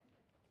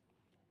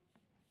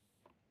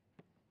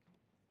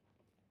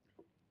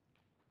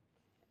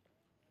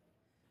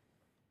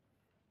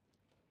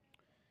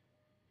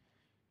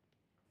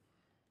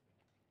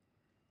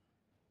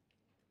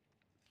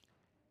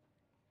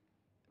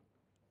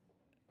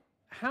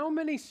How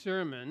many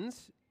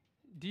sermons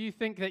do you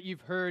think that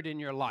you've heard in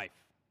your life?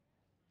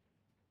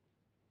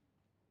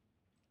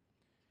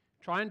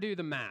 Try and do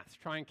the math.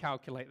 Try and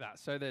calculate that.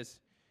 So there's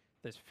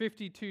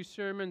 52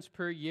 sermons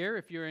per year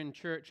if you're in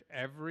church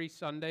every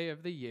Sunday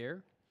of the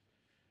year.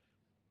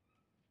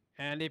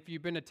 And if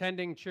you've been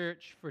attending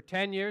church for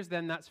 10 years,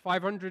 then that's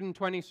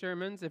 520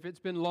 sermons. If it's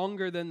been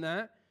longer than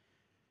that,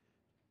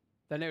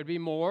 then it would be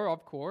more,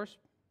 of course.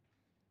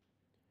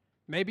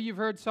 Maybe you've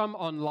heard some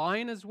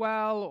online as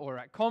well, or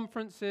at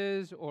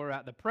conferences, or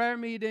at the prayer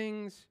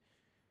meetings.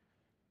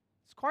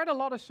 It's quite a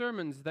lot of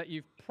sermons that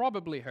you've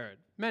probably heard,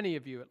 many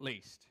of you at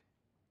least.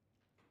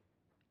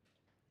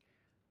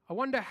 I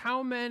wonder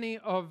how many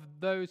of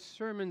those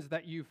sermons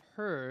that you've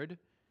heard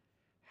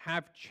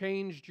have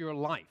changed your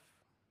life,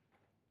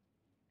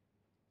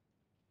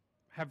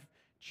 have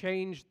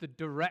changed the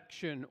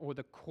direction or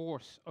the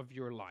course of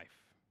your life.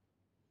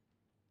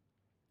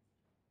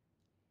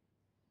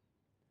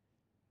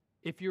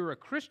 If you're a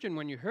Christian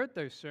when you heard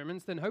those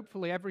sermons, then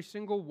hopefully every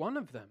single one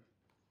of them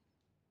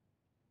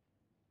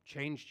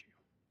changed you.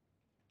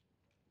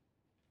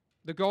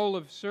 The goal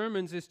of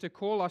sermons is to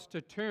call us to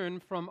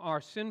turn from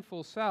our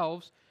sinful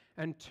selves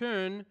and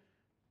turn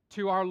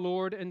to our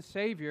Lord and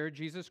Savior,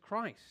 Jesus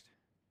Christ.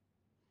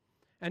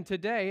 And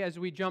today, as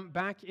we jump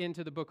back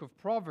into the book of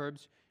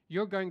Proverbs,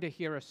 you're going to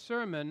hear a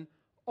sermon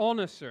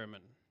on a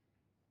sermon.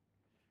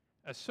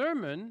 A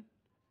sermon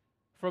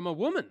from a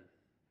woman,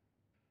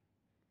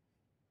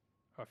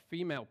 a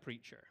female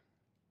preacher,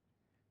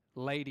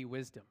 Lady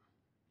Wisdom.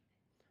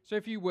 So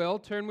if you will,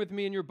 turn with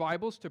me in your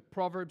Bibles to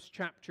Proverbs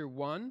chapter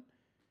 1.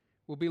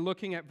 We'll be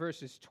looking at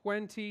verses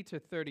 20 to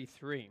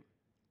 33.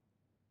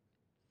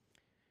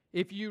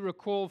 If you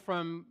recall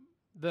from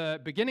the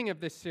beginning of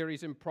this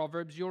series in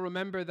Proverbs, you'll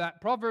remember that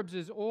Proverbs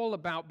is all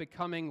about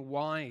becoming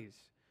wise.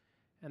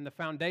 And the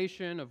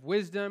foundation of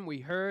wisdom, we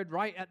heard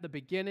right at the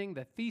beginning,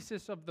 the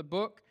thesis of the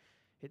book,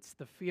 it's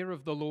the fear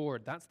of the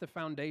Lord. That's the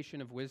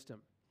foundation of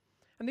wisdom.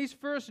 And these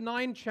first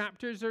 9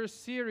 chapters are a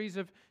series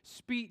of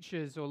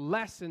speeches or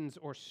lessons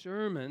or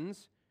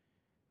sermons,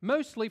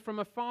 mostly from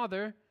a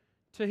father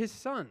to his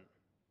son.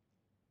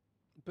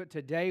 But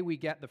today we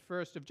get the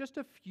first of just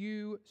a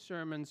few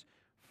sermons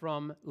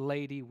from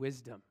Lady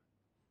Wisdom.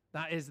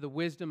 That is the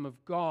wisdom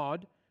of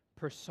God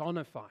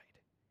personified,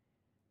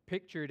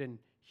 pictured in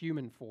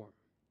human form.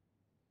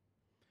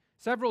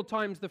 Several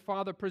times the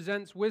father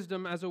presents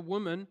wisdom as a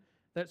woman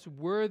that's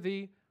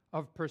worthy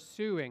of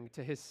pursuing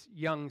to his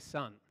young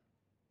son.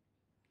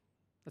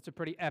 That's a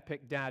pretty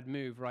epic dad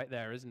move right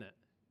there, isn't it?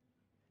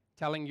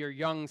 Telling your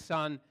young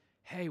son,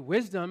 hey,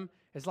 wisdom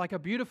is like a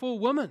beautiful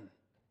woman.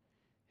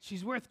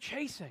 She's worth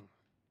chasing.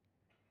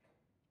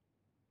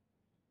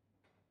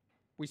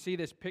 We see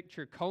this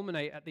picture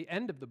culminate at the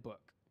end of the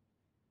book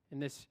in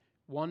this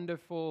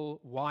wonderful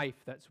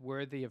wife that's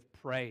worthy of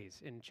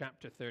praise in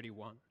chapter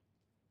 31.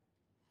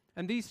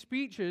 And these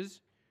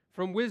speeches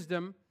from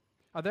wisdom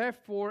are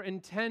therefore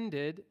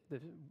intended,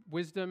 the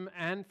wisdom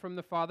and from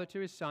the father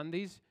to his son,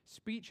 these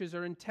speeches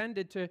are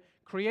intended to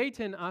create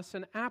in us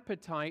an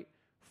appetite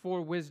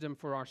for wisdom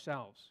for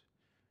ourselves,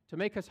 to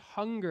make us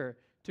hunger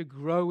to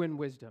grow in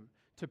wisdom,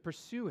 to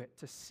pursue it,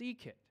 to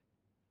seek it.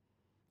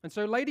 And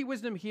so Lady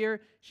Wisdom here,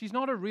 she's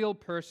not a real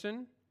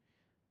person.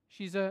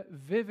 She's a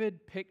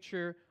vivid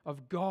picture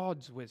of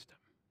God's wisdom.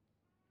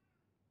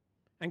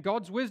 And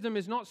God's wisdom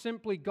is not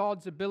simply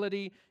God's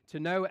ability to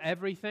know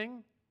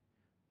everything.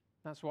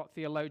 That's what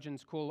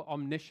theologians call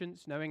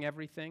omniscience, knowing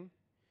everything.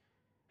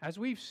 As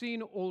we've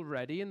seen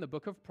already in the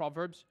book of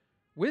Proverbs,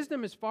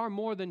 wisdom is far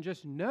more than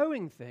just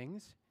knowing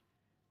things.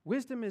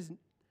 Wisdom is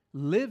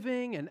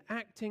living and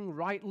acting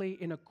rightly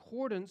in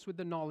accordance with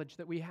the knowledge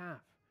that we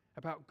have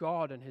about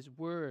God and His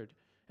Word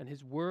and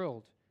His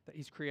world that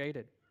He's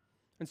created.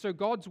 And so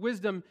God's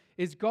wisdom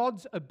is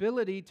God's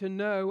ability to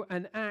know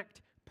and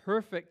act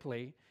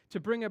perfectly to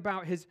bring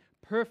about His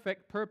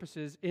perfect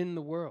purposes in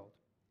the world.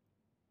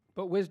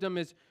 But wisdom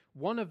is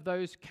one of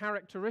those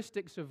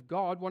characteristics of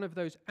God, one of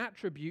those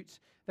attributes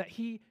that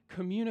He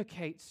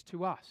communicates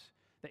to us,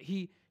 that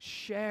He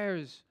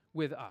shares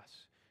with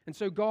us. And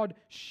so God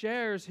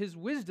shares His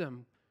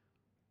wisdom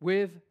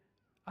with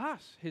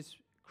us, His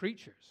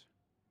creatures.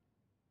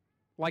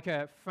 Like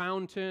a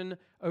fountain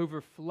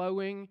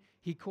overflowing,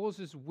 He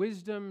causes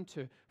wisdom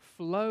to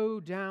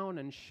flow down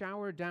and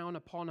shower down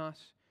upon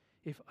us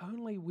if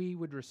only we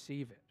would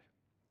receive it.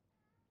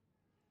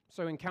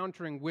 So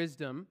encountering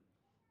wisdom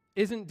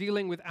isn't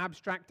dealing with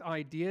abstract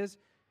ideas,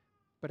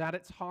 but at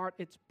its heart,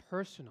 it's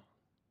personal.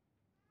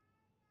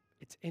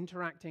 It's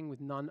interacting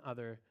with none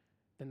other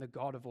than the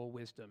God of all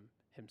wisdom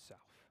Himself.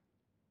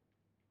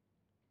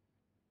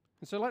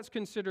 And so let's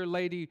consider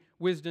Lady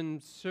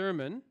Wisdom's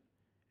sermon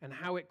and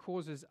how it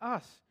causes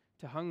us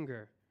to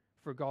hunger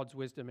for God's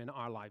wisdom in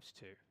our lives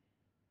too.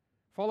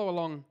 Follow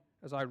along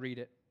as I read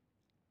it.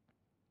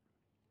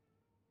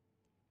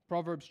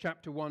 Proverbs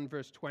chapter 1,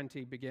 verse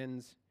 20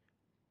 begins,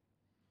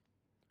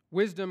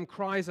 "Wisdom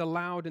cries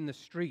aloud in the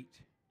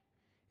street.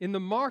 In the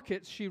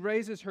markets she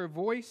raises her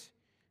voice.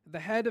 At the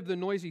head of the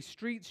noisy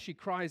streets she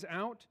cries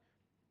out.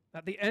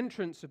 At the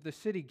entrance of the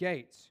city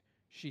gates,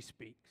 she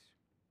speaks.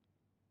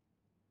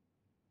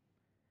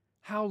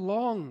 How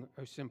long,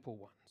 O simple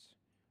ones,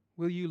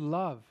 will you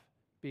love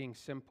being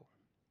simple?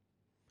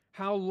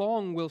 How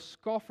long will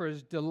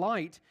scoffers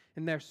delight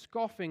in their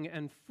scoffing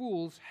and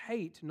fools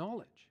hate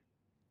knowledge?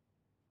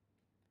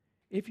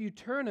 If you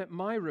turn at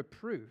my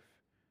reproof,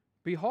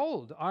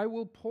 behold, I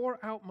will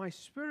pour out my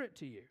spirit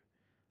to you.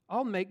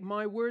 I'll make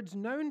my words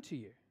known to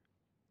you.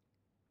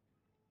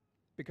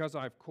 Because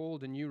I've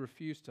called and you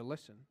refuse to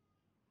listen,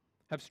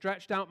 have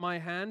stretched out my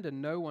hand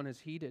and no one has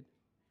heeded,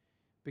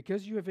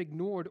 because you have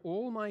ignored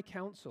all my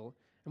counsel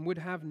and would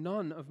have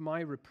none of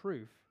my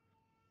reproof,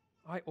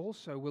 I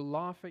also will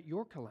laugh at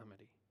your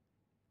calamity.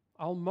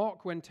 I'll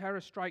mock when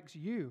terror strikes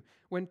you,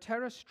 when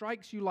terror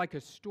strikes you like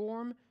a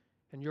storm,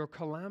 and your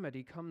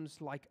calamity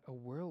comes like a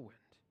whirlwind,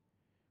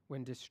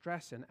 when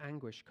distress and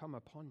anguish come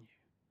upon you.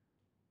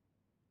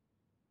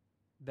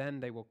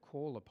 Then they will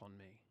call upon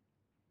me,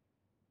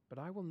 but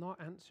I will not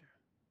answer.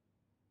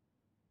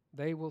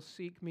 They will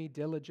seek me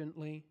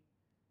diligently,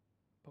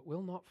 but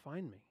will not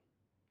find me,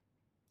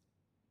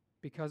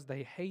 because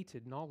they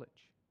hated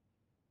knowledge,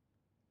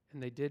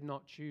 and they did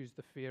not choose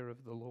the fear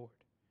of the Lord,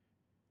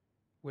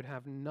 would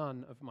have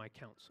none of my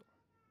counsel,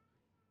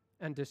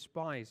 and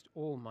despised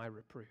all my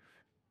reproof.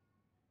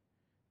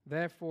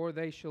 Therefore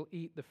they shall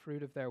eat the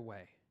fruit of their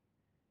way,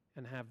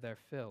 and have their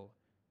fill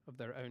of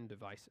their own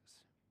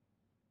devices.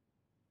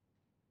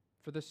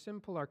 For the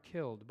simple are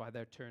killed by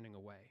their turning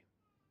away,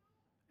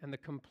 and the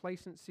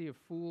complacency of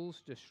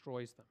fools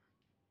destroys them.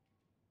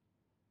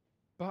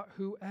 But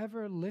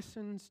whoever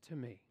listens to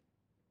me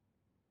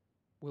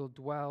will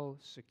dwell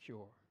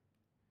secure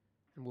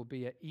and will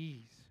be at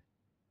ease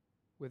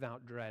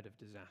without dread of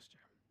disaster.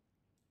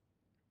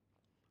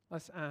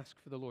 Let's ask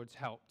for the Lord's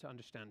help to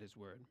understand His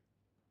word.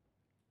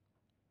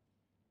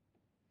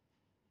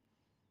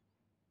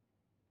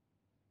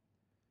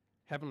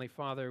 Heavenly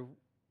Father,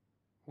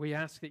 we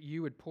ask that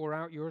you would pour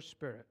out your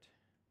Spirit,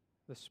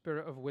 the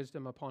Spirit of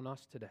wisdom, upon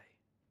us today,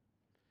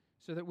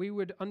 so that we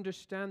would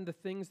understand the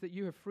things that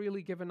you have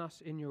freely given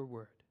us in your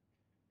word.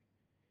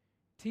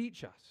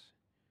 Teach us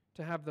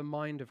to have the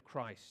mind of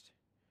Christ.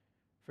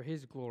 For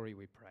his glory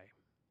we pray.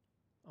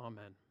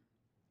 Amen.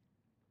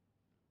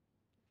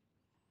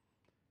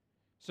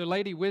 So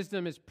Lady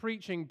Wisdom is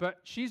preaching, but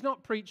she's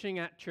not preaching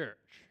at church.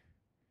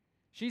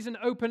 She's an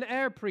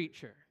open-air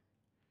preacher.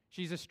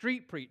 She's a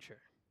street preacher.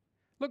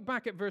 Look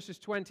back at verses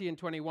 20 and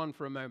 21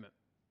 for a moment.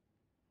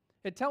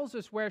 It tells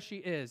us where she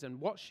is and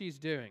what she's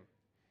doing.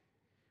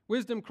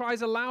 Wisdom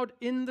cries aloud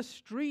in the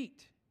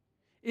street.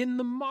 In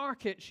the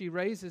market, she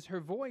raises her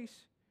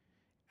voice.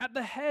 At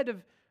the head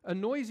of a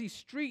noisy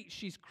street,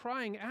 she's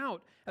crying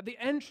out. At the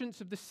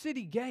entrance of the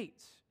city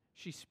gates,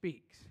 she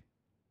speaks.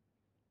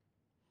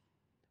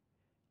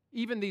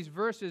 Even these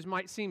verses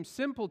might seem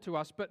simple to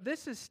us, but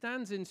this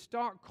stands in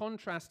stark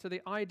contrast to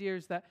the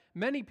ideas that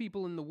many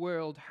people in the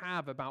world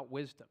have about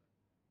wisdom.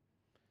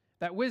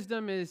 That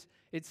wisdom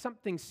it's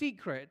something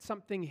secret, it's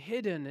something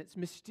hidden, it's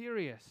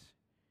mysterious.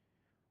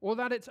 Or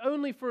that it's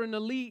only for an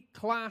elite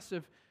class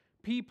of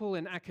people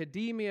in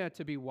academia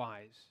to be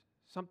wise,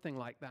 something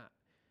like that.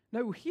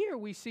 No, here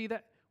we see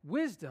that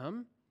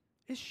wisdom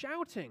is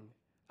shouting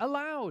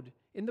aloud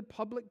in the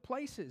public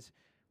places.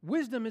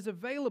 Wisdom is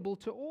available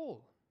to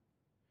all.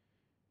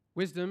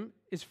 Wisdom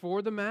is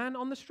for the man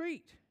on the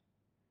street.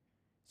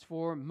 It's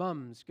for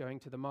mums going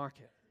to the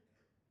market.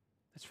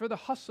 It's for the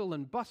hustle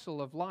and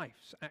bustle of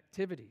life's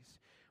activities.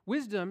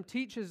 Wisdom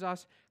teaches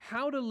us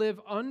how to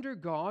live under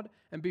God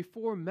and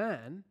before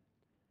man,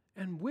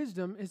 and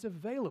wisdom is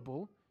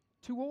available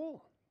to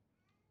all.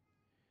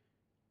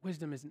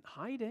 Wisdom isn't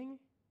hiding.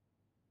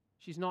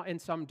 She's not in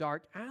some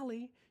dark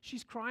alley.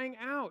 She's crying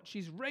out.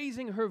 She's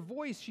raising her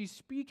voice. She's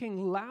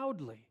speaking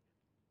loudly.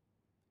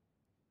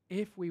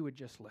 If we would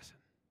just listen.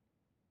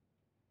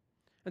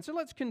 And so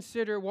let's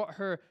consider what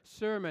her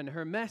sermon,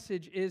 her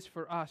message is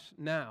for us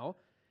now.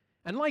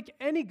 And like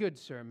any good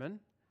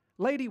sermon,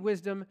 Lady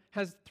Wisdom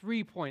has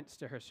 3 points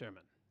to her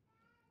sermon.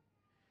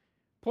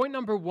 Point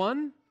number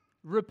 1,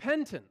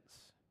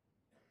 repentance.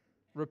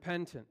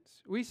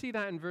 Repentance. We see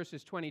that in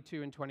verses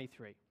 22 and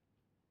 23.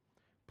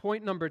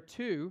 Point number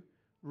 2,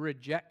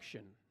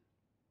 rejection.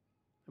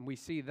 And we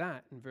see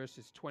that in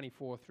verses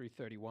 24 through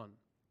 31.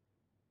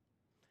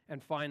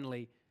 And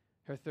finally,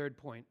 her third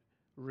point,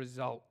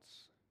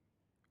 results.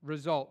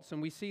 Results.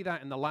 And we see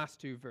that in the last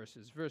 2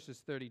 verses,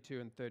 verses 32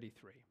 and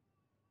 33.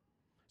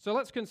 So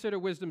let's consider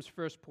wisdom's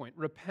first point,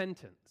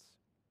 repentance.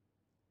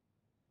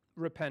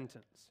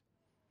 Repentance.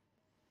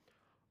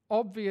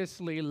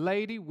 Obviously,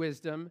 Lady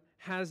Wisdom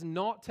has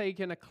not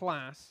taken a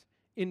class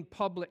in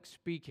public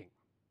speaking.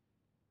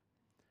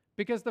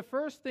 Because the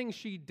first thing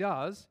she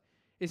does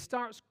is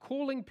starts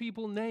calling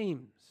people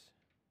names.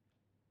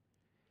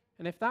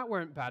 And if that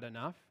weren't bad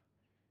enough,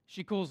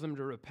 she calls them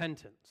to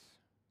repentance.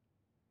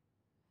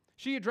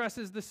 She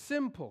addresses the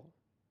simple,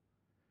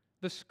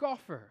 the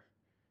scoffer,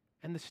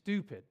 and the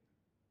stupid,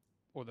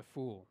 or the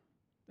fool,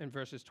 in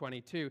verses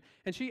 22.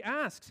 And she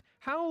asks,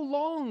 how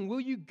long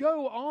will you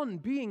go on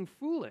being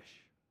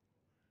foolish?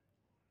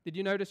 Did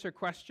you notice her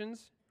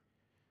questions?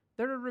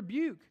 They're a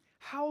rebuke.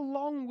 How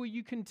long will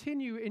you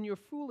continue in your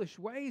foolish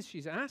ways,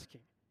 she's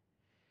asking.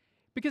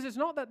 Because it's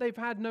not that they've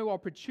had no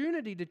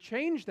opportunity to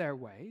change their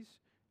ways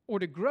or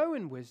to grow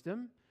in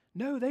wisdom.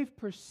 No, they've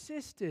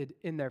persisted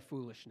in their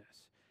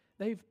foolishness.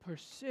 They've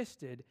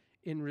persisted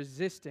in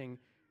resisting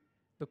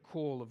the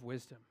call of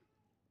wisdom.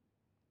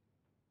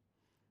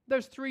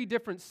 There's three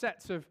different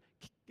sets of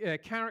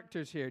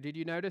characters here. Did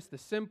you notice? The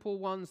simple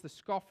ones, the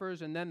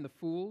scoffers, and then the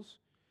fools.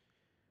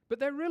 But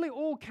they're really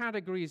all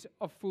categories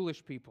of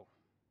foolish people.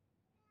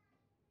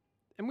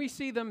 And we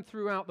see them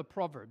throughout the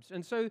Proverbs.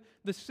 And so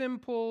the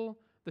simple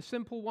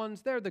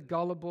ones, they're the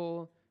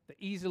gullible, the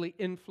easily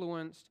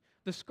influenced.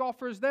 The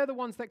scoffers, they're the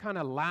ones that kind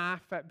of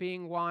laugh at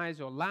being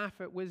wise or laugh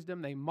at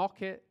wisdom. They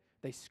mock it,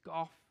 they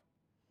scoff.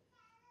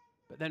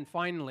 But then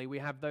finally, we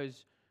have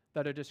those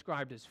that are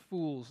described as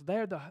fools.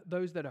 They're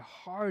those that are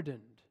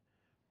hardened.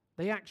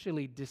 They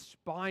actually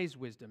despise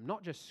wisdom,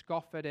 not just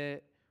scoff at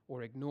it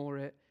or ignore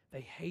it.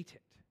 They hate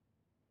it.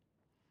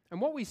 And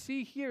what we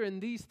see here in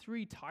these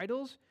three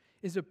titles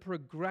is a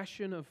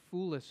progression of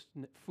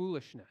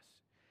foolishness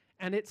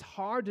and its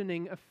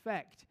hardening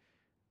effect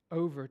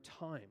over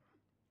time.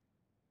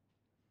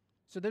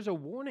 So there's a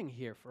warning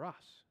here for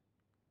us.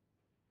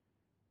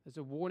 There's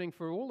a warning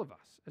for all of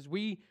us. As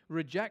we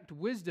reject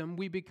wisdom,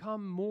 we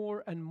become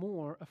more and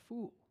more a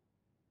fool.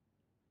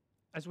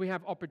 As we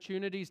have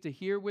opportunities to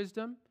hear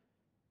wisdom,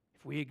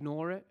 if we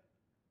ignore it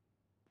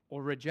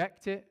or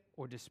reject it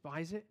or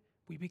despise it,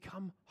 we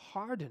become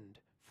hardened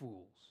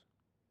fools.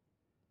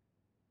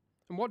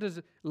 And what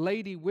does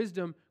Lady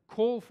Wisdom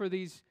call for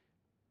these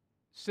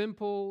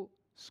simple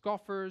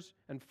scoffers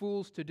and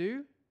fools to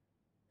do?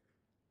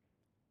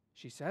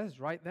 She says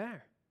right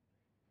there,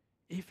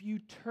 if you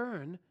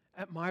turn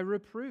at my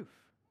reproof.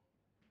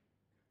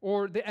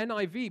 Or the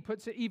NIV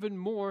puts it even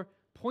more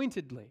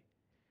pointedly,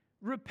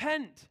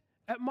 repent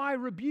at my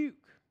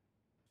rebuke.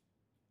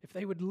 If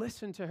they would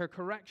listen to her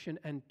correction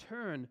and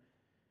turn,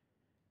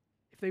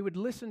 if they would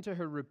listen to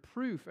her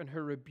reproof and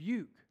her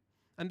rebuke.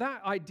 And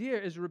that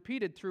idea is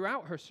repeated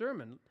throughout her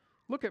sermon.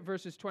 Look at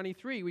verses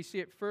 23. We see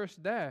it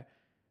first there,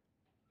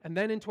 and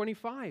then in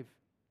 25,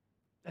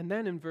 and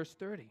then in verse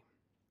 30.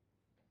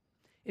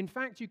 In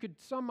fact, you could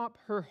sum up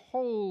her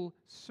whole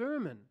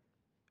sermon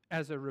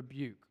as a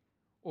rebuke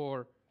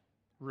or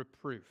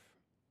reproof.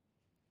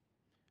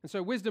 And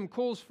so wisdom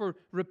calls for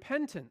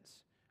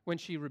repentance when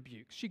she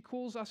rebukes. She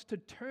calls us to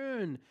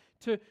turn.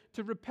 To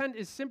repent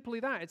is simply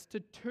that. It's to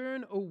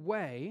turn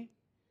away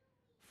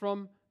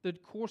from the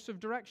course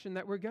of direction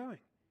that we're going.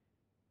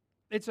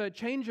 It's a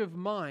change of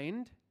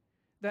mind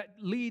that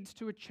leads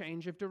to a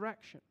change of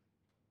direction.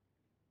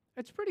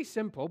 It's pretty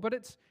simple, but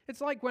it's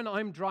like when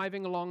I'm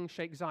driving along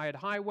Sheikh Zayed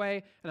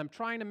Highway and I'm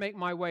trying to make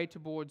my way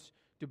towards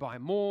Dubai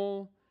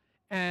Mall,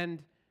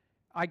 and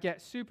I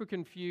get super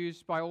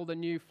confused by all the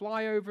new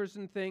flyovers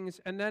and things,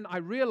 and then I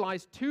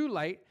realize too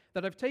late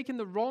that I've taken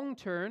the wrong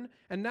turn,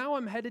 and now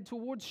I'm headed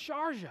towards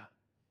Sharjah.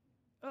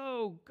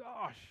 Oh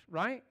gosh,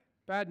 right?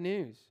 Bad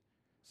news.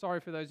 Sorry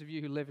for those of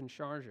you who live in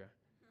Sharjah.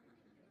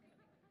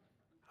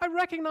 I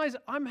recognize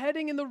I'm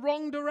heading in the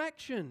wrong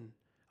direction.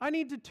 I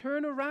need to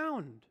turn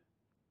around.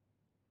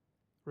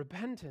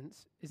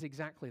 Repentance is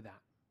exactly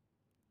that.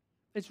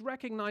 It's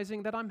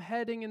recognizing that I'm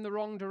heading in the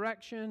wrong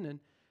direction and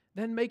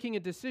then making a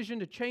decision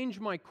to change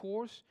my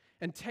course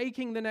and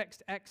taking the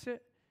next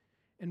exit.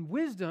 And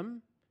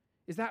wisdom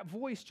is that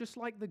voice just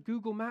like the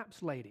Google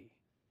Maps lady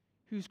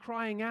who's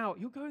crying out,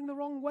 "You're going the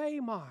wrong way,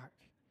 Mark.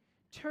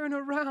 Turn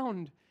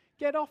around.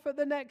 Get off at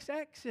the next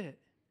exit."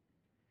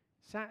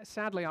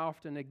 Sadly, I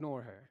often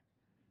ignore her.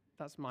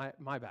 That's my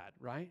bad,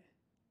 right?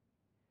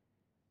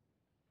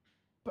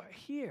 But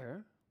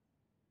here,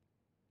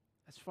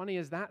 as funny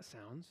as that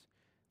sounds,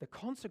 the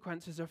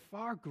consequences are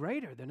far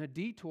greater than a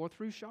detour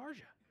through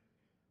Sharjah.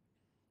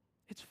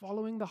 It's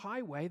following the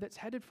highway that's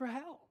headed for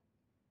hell.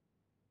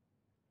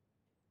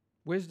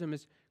 Wisdom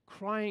is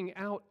crying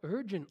out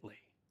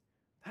urgently.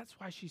 That's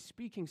why she's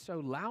speaking so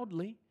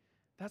loudly.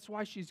 That's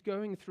why she's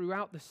going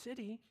throughout the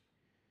city.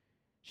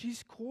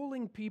 She's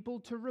calling people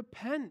to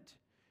repent,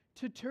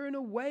 to turn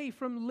away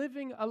from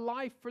living a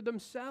life for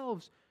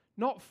themselves,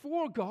 not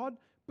for God,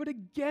 but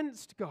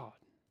against God.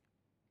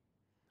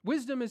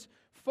 Wisdom is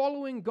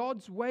following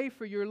God's way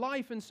for your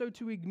life, and so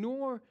to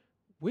ignore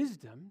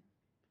wisdom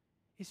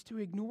is to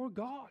ignore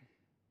God.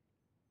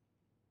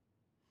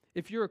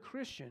 If you're a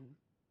Christian,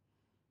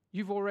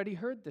 you've already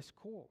heard this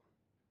call,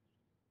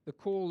 the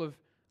call of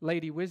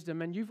Lady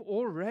Wisdom, and you've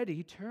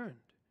already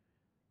turned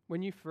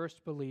when you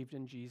first believed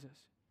in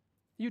Jesus.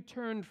 You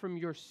turned from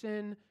your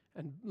sin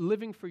and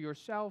living for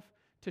yourself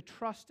to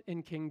trust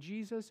in King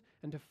Jesus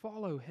and to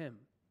follow him.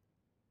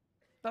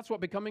 That's what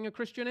becoming a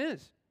Christian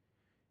is.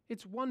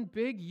 It's one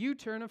big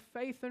U-turn of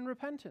faith and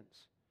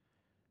repentance,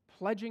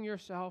 pledging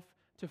yourself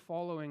to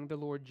following the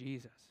Lord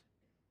Jesus.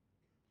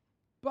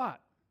 But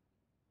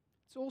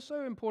it's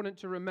also important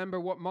to remember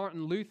what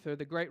Martin Luther,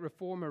 the great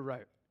reformer,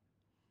 wrote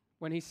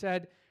when he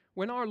said,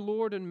 when our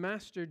Lord and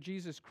Master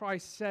Jesus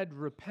Christ said,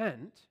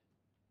 repent,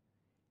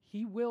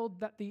 he willed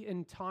that the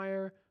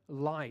entire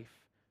life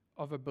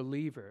of a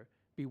believer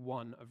be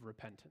one of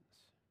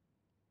repentance.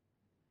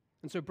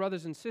 And so,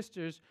 brothers and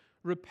sisters,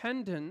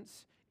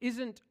 repentance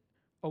isn't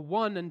a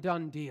one and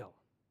done deal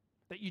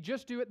that you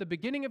just do at the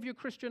beginning of your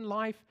Christian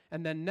life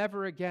and then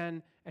never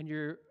again and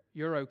you're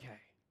okay.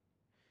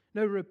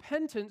 No,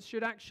 repentance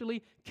should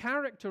actually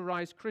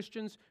characterize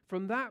Christians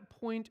from that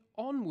point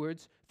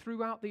onwards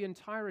throughout the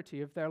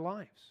entirety of their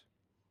lives.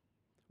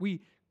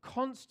 We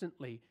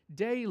constantly,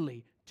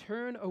 daily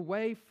turn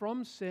away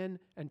from sin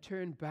and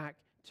turn back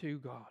to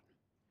God.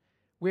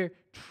 We're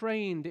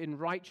trained in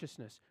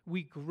righteousness.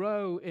 We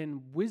grow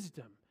in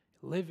wisdom,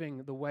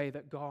 living the way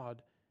that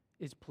God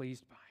is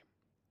pleased by.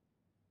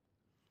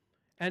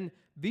 And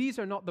these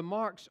are not the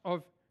marks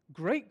of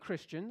great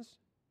Christians,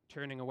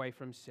 turning away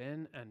from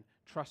sin and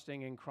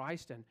trusting in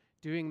Christ and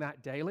doing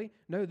that daily.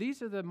 No,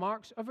 these are the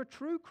marks of a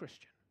true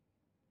Christian.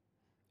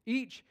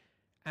 Each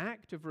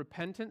act of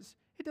repentance,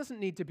 it doesn't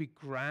need to be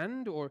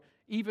grand or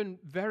even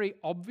very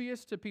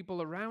obvious to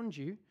people around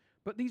you,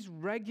 but these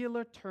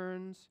regular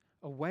turns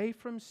away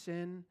from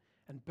sin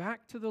and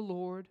back to the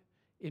Lord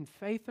in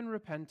faith and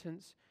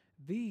repentance,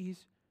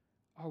 these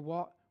are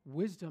what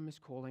wisdom is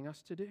calling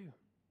us to do.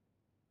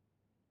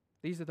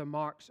 These are the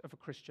marks of a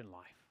Christian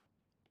life.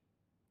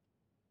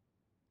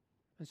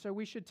 And so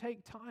we should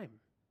take time.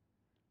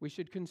 We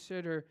should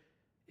consider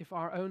if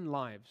our own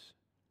lives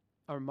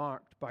are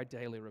marked by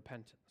daily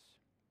repentance.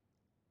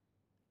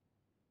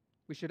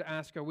 We should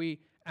ask, are we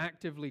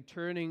actively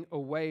turning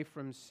away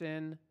from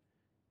sin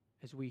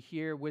as we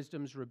hear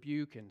wisdom's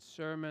rebuke in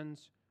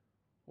sermons,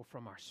 or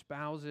from our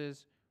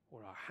spouses,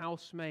 or our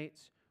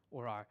housemates,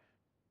 or our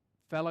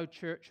fellow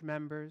church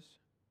members?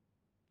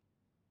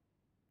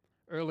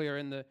 Earlier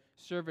in the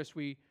service,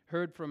 we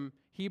heard from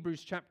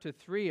Hebrews chapter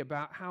 3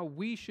 about how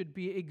we should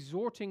be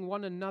exhorting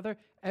one another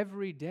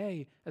every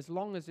day, as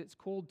long as it's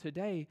called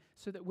today,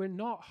 so that we're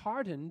not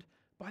hardened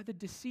by the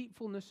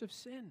deceitfulness of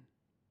sin.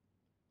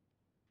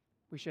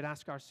 We should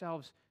ask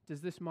ourselves,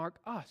 does this mark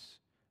us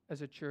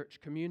as a church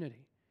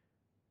community?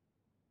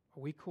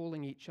 Are we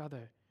calling each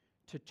other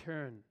to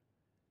turn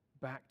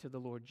back to the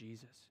Lord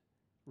Jesus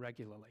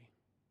regularly?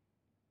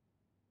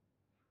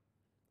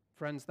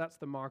 Friends, that's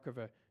the mark of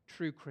a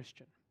true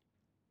Christian.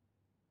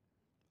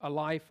 A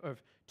life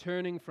of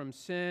turning from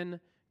sin,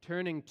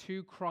 turning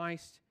to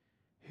Christ,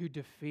 who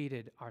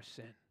defeated our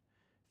sin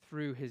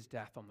through his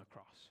death on the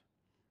cross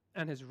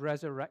and his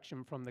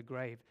resurrection from the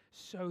grave,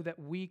 so that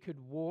we could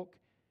walk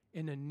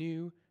in a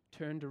new,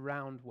 turned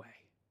around way,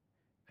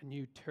 a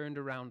new, turned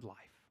around life,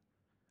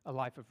 a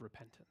life of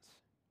repentance.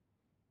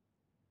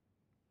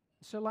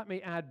 So let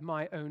me add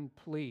my own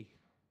plea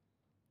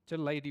to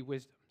Lady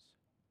Wisdom's.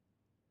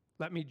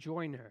 Let me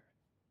join her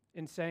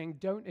in saying,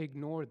 don't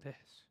ignore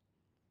this.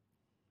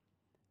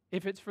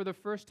 If it's for the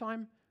first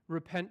time,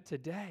 repent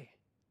today.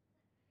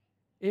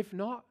 If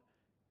not,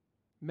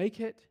 make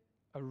it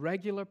a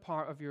regular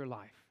part of your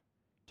life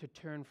to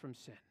turn from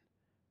sin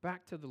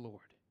back to the Lord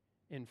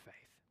in faith.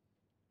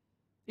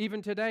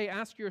 Even today,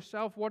 ask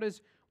yourself, what is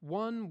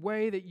one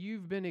way that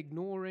you've been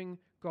ignoring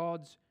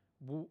God's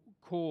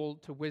call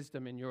to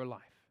wisdom in your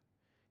life?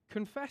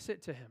 Confess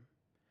it to him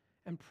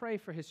and pray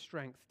for his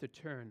strength to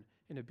turn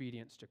in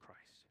obedience to Christ.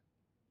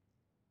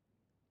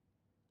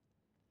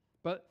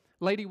 But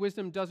Lady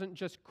Wisdom doesn't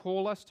just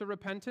call us to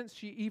repentance,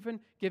 she even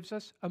gives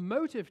us a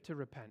motive to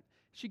repent.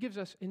 She gives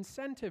us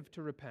incentive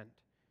to repent.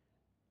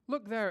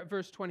 Look there at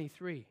verse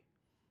 23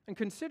 and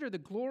consider the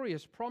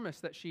glorious promise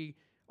that she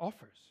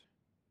offers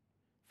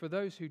for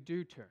those who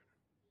do turn.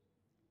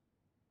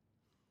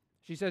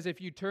 She says,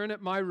 if you turn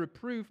at my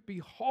reproof,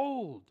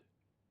 behold.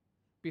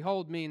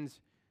 Behold means,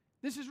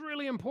 this is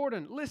really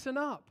important, listen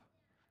up.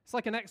 It's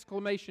like an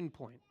exclamation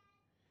point.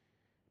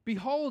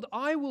 Behold,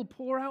 I will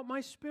pour out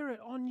my Spirit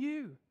on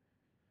you.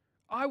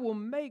 I will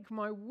make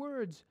my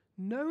words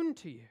known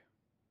to you.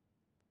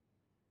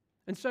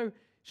 And so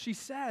she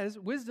says,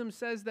 Wisdom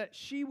says that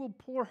she will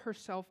pour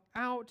herself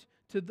out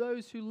to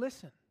those who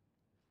listen.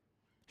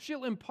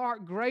 She'll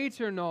impart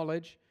greater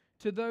knowledge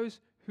to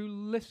those who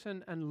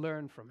listen and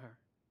learn from her.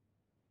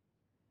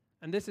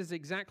 And this is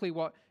exactly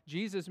what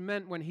Jesus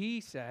meant when he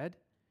said,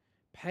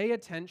 pay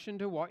attention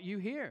to what you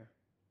hear.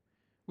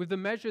 With the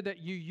measure that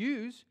you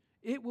use,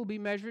 it will be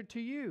measured to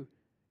you,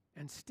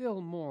 and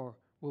still more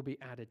will be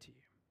added to you.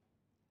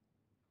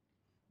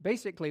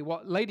 Basically,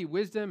 what Lady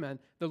Wisdom and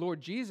the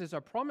Lord Jesus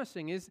are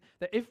promising is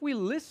that if we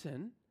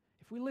listen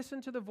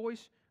to the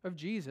voice of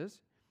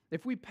Jesus,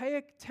 if we pay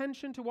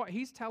attention to what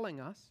he's telling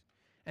us,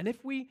 and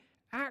if we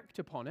act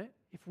upon it,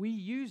 if we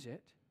use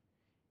it,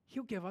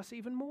 he'll give us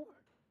even more.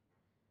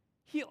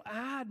 He'll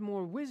add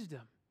more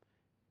wisdom.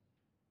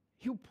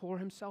 He'll pour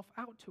himself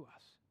out to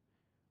us.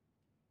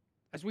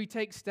 As we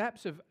take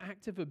steps of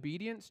active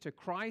obedience to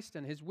Christ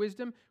and his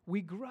wisdom,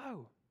 we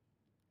grow.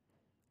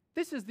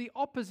 This is the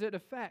opposite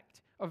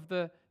effect of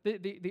the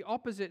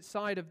opposite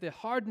side of the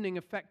hardening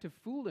effect of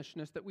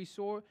foolishness that we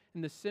saw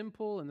in the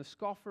simple and the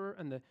scoffer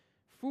and the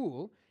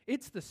fool.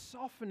 It's the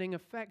softening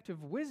effect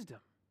of wisdom.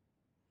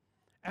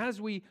 As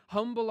we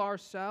humble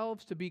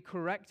ourselves to be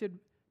corrected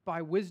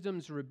by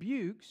wisdom's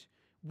rebukes,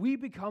 we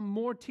become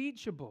more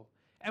teachable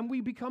and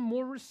we become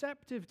more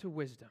receptive to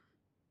wisdom.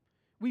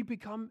 We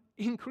become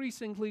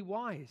increasingly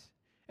wise.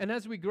 And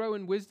as we grow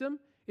in wisdom,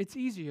 it's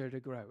easier to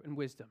grow in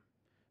wisdom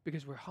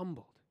because we're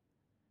humbled.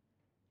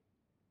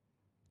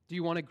 Do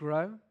you want to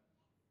grow?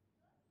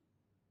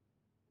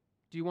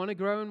 Do you want to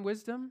grow in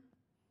wisdom?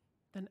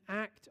 Then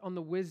act on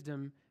the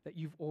wisdom that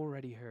you've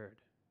already heard.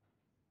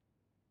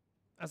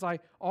 As I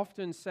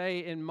often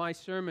say in my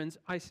sermons,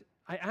 I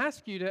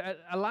ask you to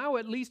allow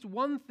at least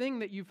one thing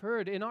that you've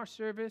heard in our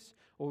service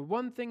or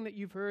one thing that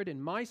you've heard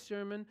in my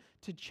sermon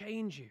to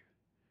change you.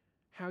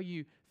 How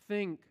you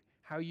think,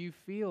 how you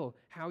feel,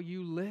 how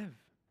you live.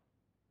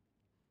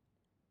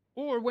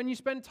 Or when you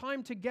spend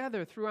time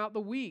together throughout the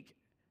week,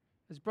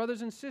 as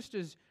brothers and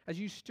sisters, as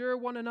you stir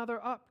one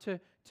another up to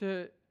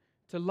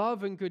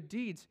love and good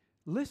deeds,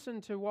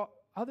 listen to what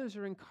others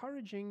are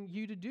encouraging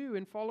you to do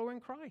in following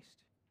Christ.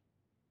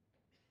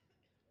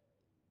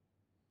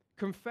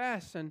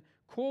 Confess and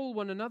call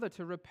one another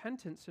to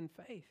repentance and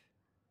faith.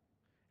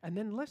 And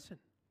then listen.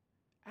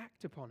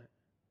 Act upon it.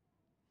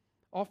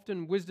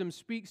 Often wisdom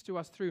speaks to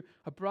us through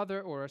a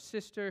brother or a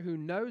sister who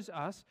knows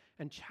us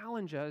and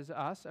challenges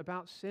us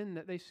about sin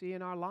that they see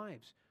in our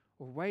lives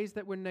or ways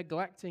that we're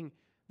neglecting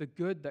the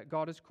good that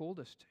God has called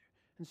us to.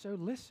 And so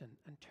listen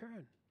and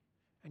turn,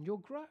 and you'll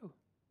grow.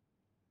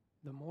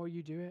 The more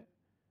you do it,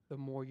 the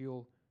more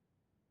you'll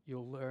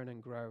learn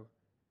and grow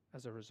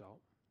as a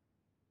result.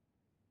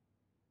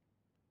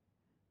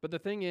 But the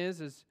thing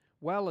is, as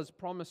well as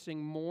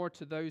promising more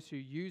to those who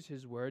use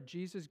his word,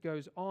 Jesus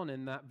goes on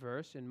in that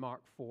verse in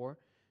Mark 4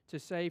 to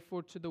say,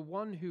 "For to the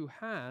one who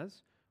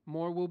has,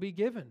 more will be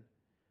given.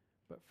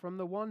 But from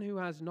the one who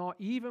has not,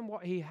 even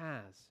what he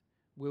has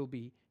will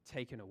be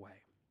taken away."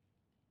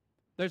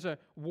 There's a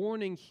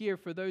warning here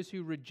for those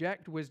who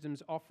reject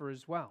wisdom's offer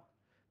as well.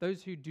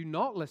 Those who do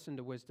not listen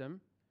to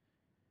wisdom,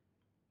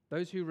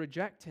 those who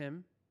reject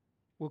him,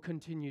 will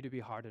continue to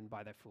be hardened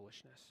by their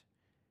foolishness.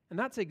 And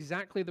that's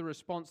exactly the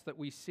response that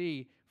we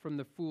see from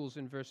the fools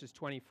in verses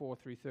 24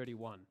 through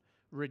 31.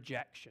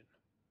 Rejection.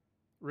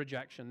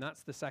 Rejection.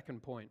 That's the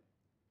second point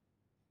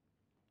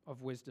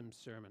of wisdom's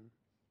sermon.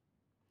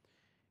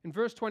 In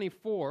verse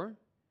 24,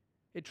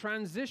 it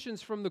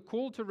transitions from the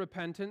call to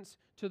repentance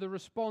to the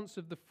response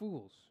of the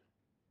fools.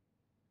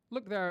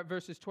 Look there at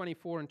verses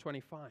 24 and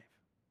 25.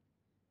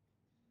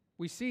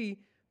 We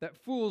see that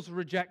fools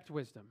reject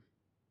wisdom.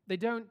 They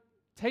don't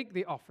take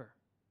the offer.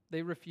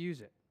 They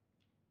refuse it.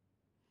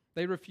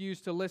 They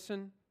refuse to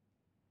listen.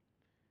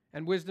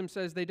 And wisdom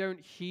says they don't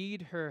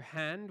heed her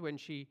hand when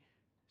she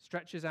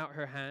stretches out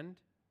her hand.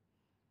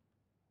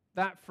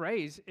 That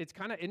phrase, it's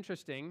kind of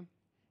interesting.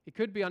 It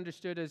could be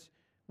understood as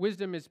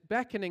wisdom is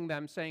beckoning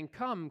them, saying,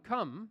 "Come,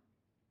 come,"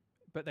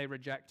 but they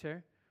reject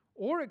her.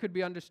 Or it could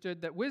be understood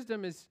that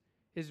wisdom is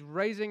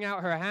raising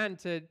out her hand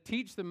to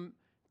teach them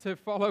to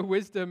follow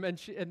wisdom, and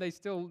they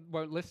still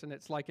won't listen.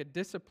 It's like a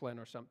discipline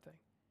or something.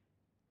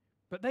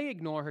 But they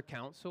ignore her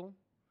counsel.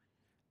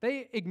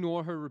 They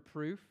ignore her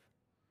reproof.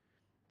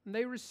 And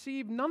they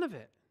receive none of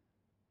it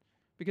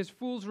because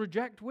fools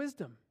reject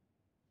wisdom.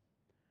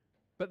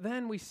 But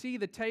then we see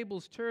the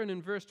tables turn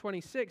in verse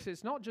 26.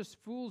 It's not just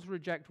fools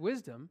reject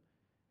wisdom.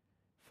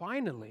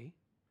 Finally,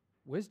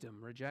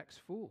 wisdom rejects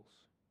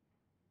fools.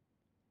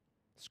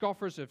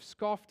 Scoffers have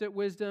scoffed at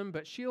wisdom,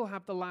 but she'll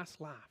have the last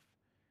laugh.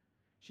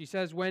 She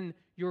says, "When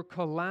your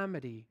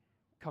calamity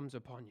comes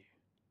upon you."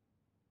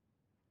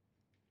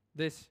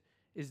 This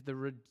is the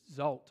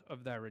result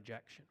of their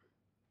rejection.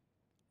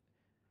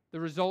 The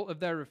result of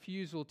their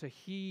refusal to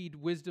heed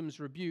wisdom's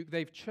rebuke.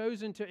 They've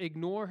chosen to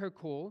ignore her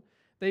call.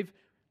 They've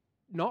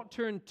not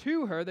turned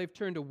to her, they've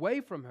turned away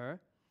from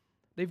her.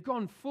 They've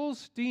gone full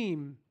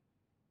steam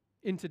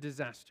into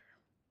disaster.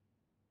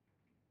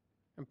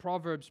 And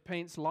Proverbs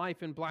paints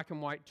life in black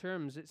and white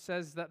terms. It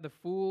says that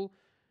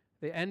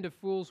the end of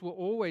fools will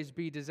always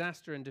be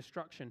disaster and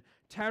destruction.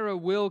 Terror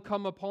will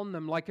come upon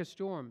them like a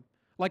storm,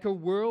 like a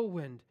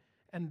whirlwind,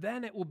 and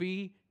then it will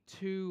be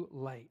too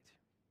late.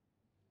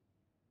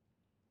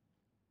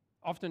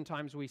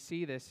 Oftentimes we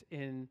see this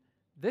in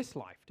this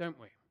life, don't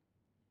we?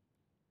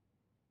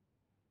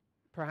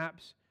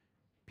 Perhaps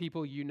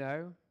people you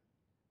know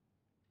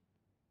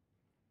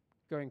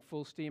going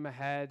full steam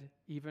ahead,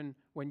 even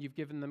when you've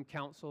given them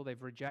counsel,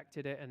 they've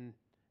rejected it, and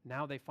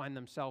now they find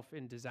themselves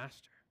in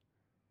disaster.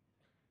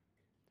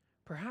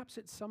 Perhaps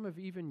it's some of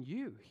even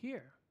you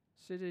here,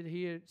 seated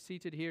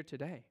here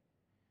today.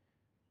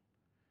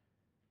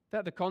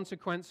 That the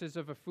consequences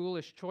of a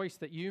foolish choice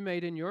that you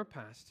made in your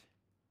past,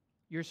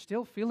 you're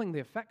still feeling the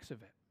effects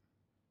of it.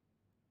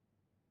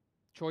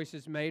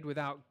 Choices made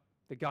without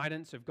the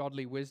guidance of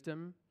godly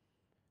wisdom.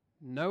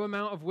 No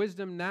amount of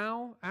wisdom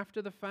now,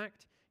 after the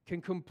fact, can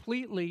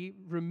completely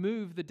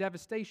remove the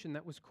devastation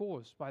that was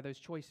caused by those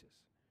choices.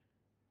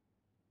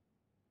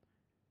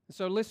 And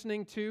so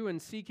listening to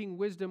and seeking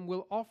wisdom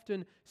will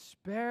often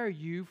spare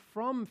you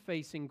from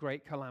facing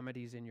great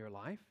calamities in your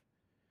life.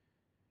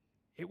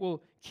 It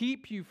will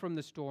keep you from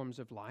the storms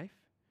of life.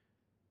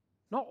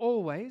 Not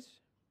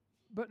always,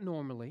 but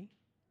normally.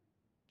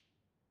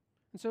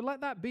 And so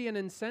let that be an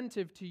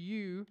incentive to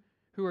you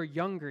who are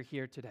younger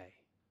here today.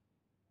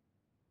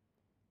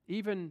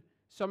 Even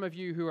some of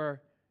you who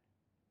are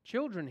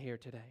children here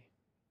today.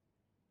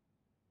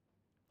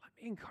 Let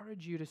me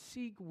encourage you to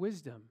seek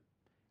wisdom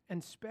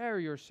and spare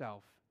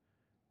yourself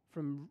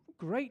from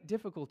great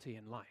difficulty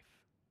in life.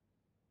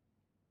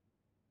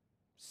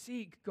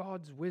 Seek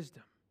God's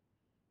wisdom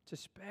to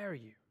spare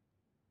you.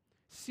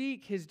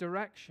 Seek His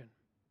direction.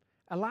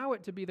 Allow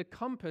it to be the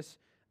compass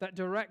that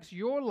directs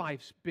your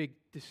life's big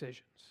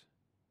decisions.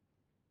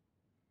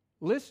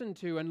 Listen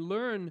to and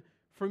learn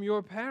from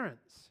your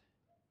parents,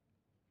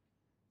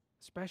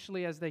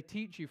 especially as they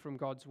teach you from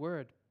God's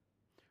Word.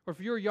 Or if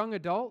you're young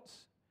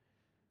adults,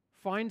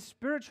 find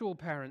spiritual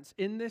parents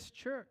in this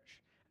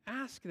church.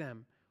 Ask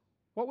them,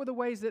 what were the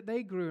ways that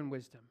they grew in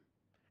wisdom?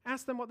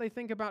 Ask them what they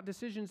think about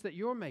decisions that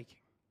you're making.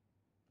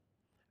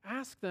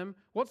 Ask them,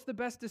 what's the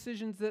best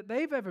decisions that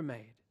they've ever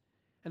made?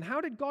 And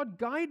how did God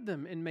guide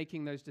them in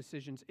making those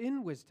decisions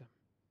in wisdom?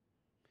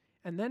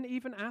 And then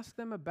even ask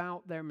them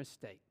about their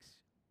mistakes.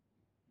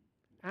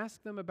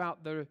 Ask them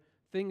about the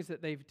things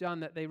that they've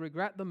done that they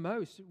regret the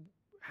most,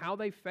 how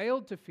they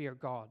failed to fear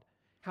God,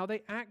 how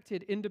they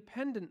acted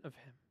independent of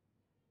Him.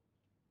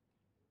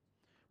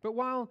 But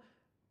while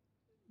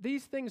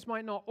these things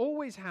might not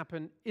always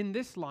happen in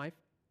this life,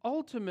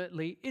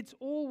 ultimately it's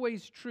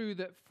always true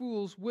that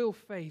fools will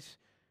face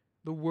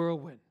the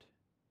whirlwind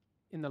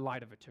in the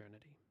light of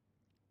eternity.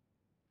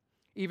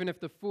 Even if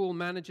the fool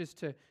manages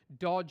to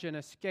dodge and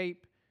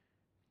escape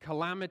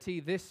calamity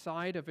this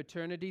side of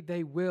eternity,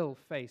 they will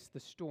face the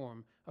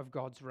storm of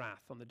God's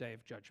wrath on the day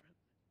of judgment.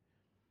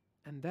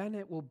 And then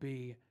it will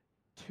be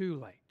too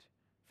late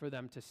for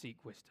them to seek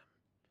wisdom,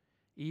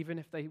 even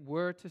if they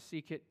were to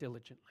seek it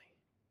diligently.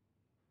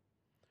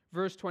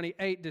 Verse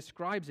 28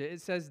 describes it.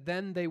 It says,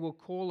 "Then they will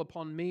call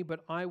upon me,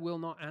 but I will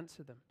not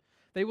answer them.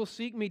 They will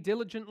seek me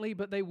diligently,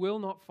 but they will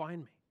not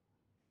find me."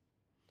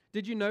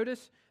 Did you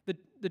notice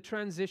the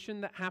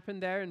transition that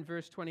happened there in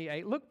verse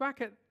 28? Look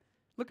back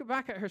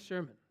at her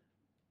sermon.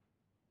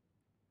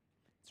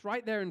 It's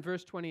right there in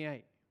verse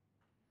 28.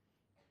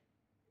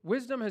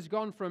 Wisdom has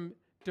gone from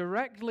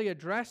directly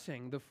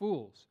addressing the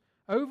fools.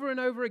 Over and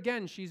over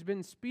again, she's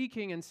been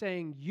speaking and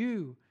saying,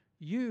 you.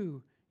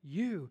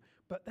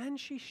 But then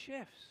she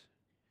shifts.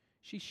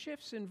 She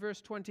shifts in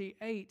verse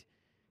 28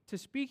 to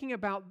speaking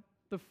about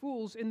the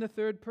fools in the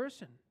third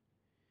person.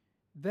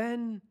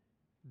 Then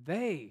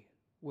they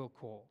will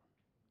call.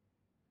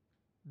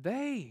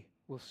 They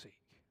will seek.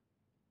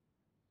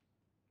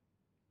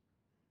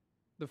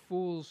 The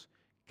fool's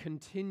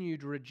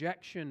continued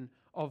rejection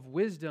of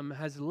wisdom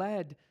has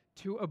led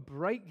to a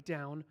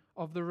breakdown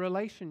of the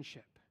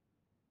relationship.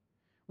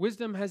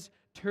 Wisdom has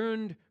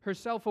turned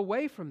herself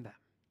away from them.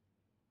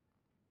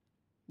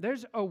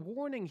 There's a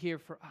warning here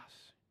for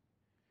us.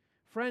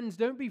 Friends,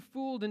 don't be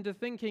fooled into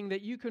thinking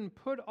that you can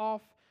put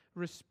off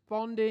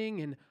responding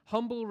in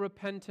humble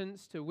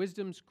repentance to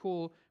wisdom's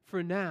call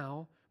for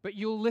now, but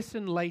you'll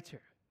listen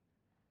later.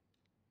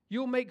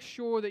 You'll make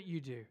sure that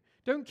you do.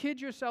 Don't kid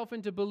yourself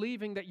into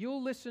believing that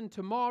you'll listen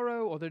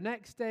tomorrow or the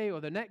next day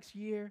or the next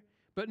year,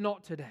 but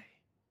not today.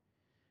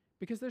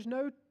 Because there's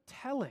no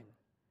telling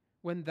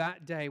when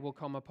that day will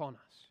come upon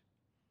us.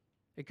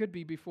 It could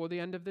be before the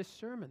end of this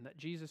sermon that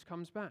Jesus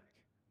comes back.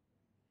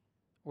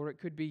 Or it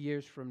could be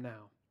years from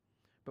now.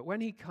 But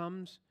when He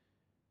comes,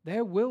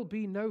 there will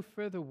be no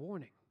further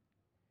warning.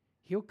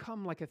 He'll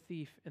come like a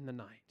thief in the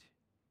night.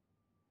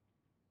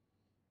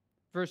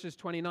 Verses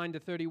 29 to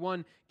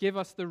 31 give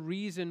us the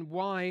reason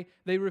why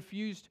they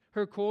refused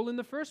her call in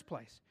the first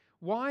place.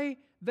 Why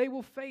they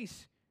will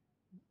face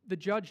the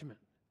judgment,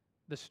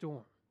 the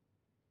storm.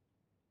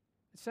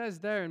 It says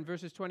there in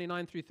verses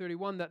 29 through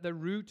 31 that the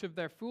root of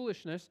their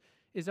foolishness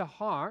is a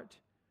heart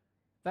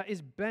that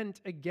is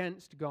bent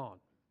against God.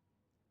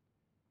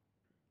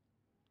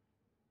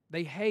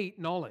 They hate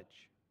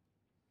knowledge.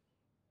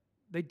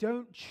 They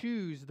don't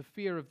choose the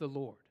fear of the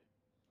Lord.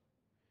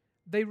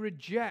 They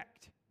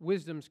reject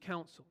wisdom's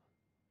counsel.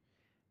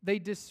 They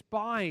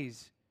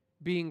despise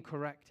being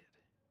corrected.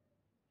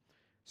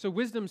 So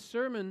wisdom's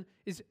sermon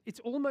it's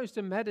almost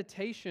a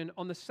meditation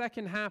on the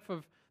second half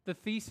of the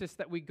thesis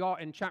that we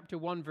got in chapter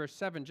 1, verse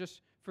 7,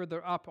 just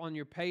further up on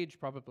your page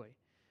probably,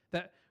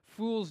 that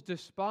fools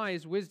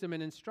despise wisdom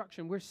and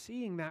instruction. We're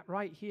seeing that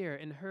right here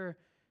in her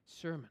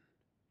sermon.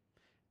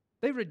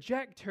 They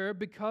reject her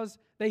because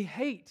they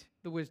hate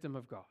the wisdom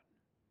of God.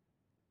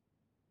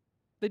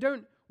 They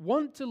don't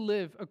want to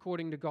live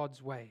according to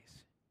God's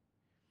ways.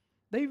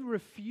 They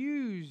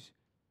refuse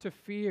to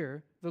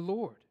fear the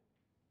Lord.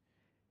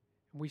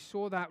 We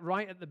saw that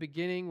right at the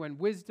beginning when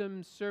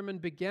wisdom's sermon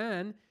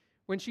began,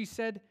 when she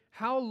said,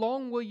 "How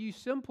long will you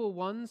simple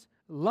ones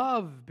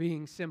love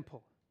being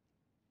simple?"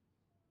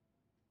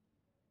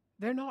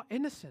 They're not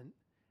innocent.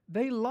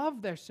 They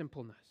love their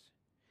simpleness.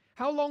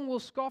 How long will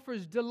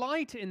scoffers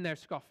delight in their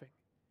scoffing?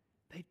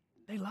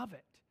 They love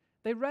it.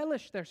 They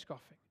relish their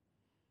scoffing.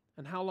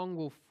 And how long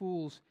will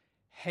fools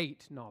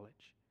hate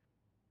knowledge?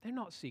 They're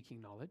not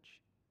seeking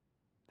knowledge.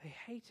 They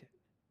hate it.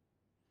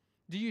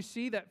 Do you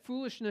see that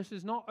foolishness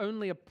is not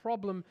only a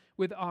problem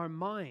with our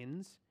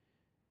minds,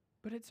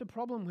 but it's a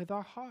problem with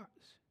our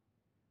hearts?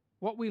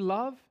 What we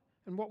love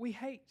and what we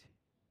hate.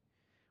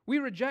 We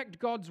reject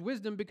God's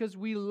wisdom because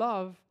we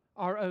love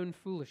our own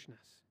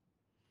foolishness.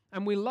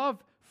 And we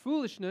love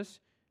foolishness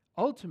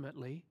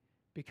ultimately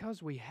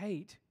because we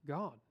hate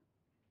God.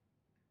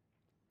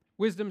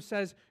 Wisdom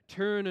says,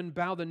 turn and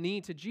bow the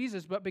knee to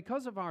Jesus, but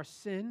because of our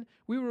sin,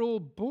 we were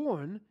all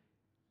born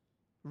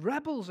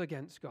rebels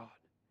against God.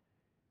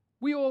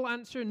 We all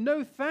answer,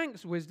 no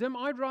thanks, wisdom.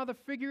 I'd rather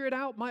figure it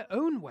out my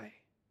own way.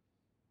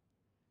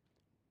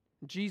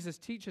 Jesus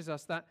teaches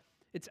us that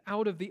it's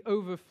out of the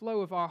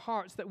overflow of our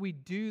hearts that we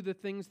do the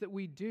things that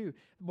we do,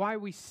 why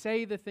we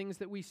say the things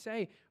that we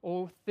say,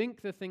 or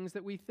think the things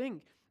that we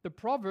think. The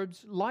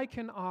Proverbs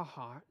liken our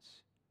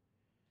hearts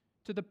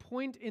to the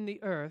point in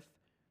the earth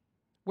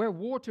where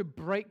water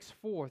breaks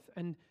forth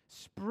and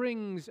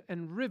springs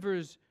and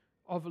rivers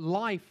of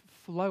life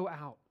flow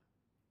out.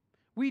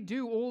 We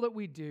do all that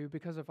we do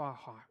because of our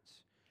hearts,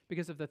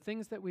 because of the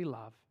things that we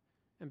love,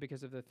 and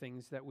because of the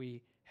things that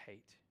we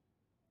hate.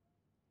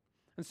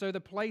 And so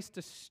the place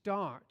to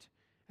start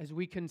as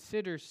we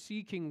consider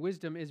seeking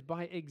wisdom is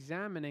by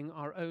examining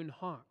our own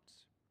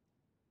hearts.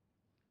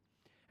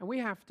 And we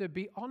have to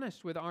be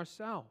honest with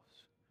ourselves.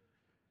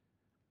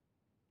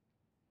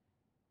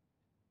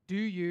 Do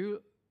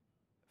you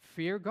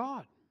fear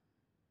God?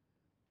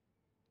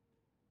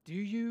 Do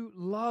you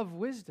love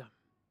wisdom?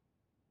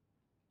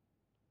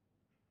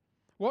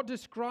 What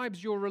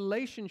describes your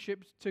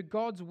relationship to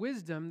God's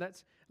wisdom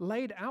that's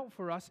laid out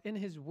for us in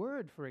His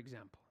Word, for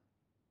example?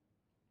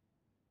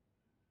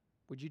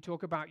 Would you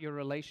talk about your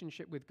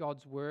relationship with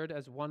God's Word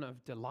as one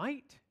of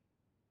delight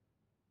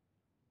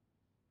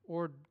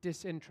or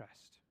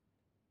disinterest?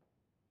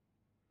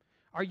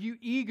 Are you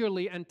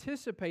eagerly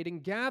anticipating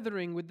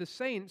gathering with the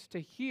saints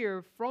to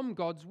hear from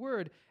God's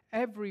Word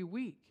every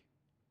week?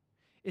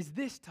 Is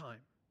this time,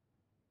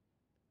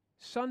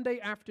 Sunday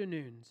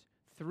afternoons,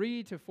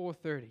 3 to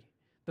 4:30,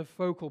 the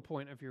focal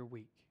point of your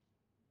week?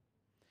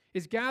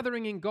 Is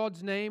gathering in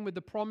God's name with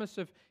the promise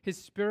of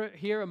His Spirit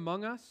here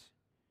among us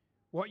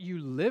what you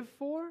live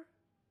for?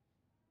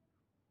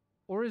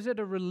 Or is it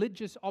a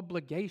religious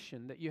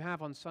obligation that you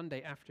have on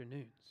Sunday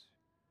afternoons?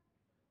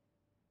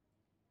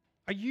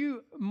 Are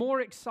you more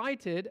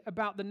excited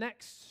about the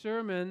next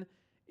sermon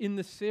in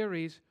the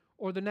series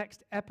or the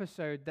next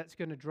episode that's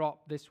going to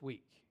drop this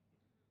week?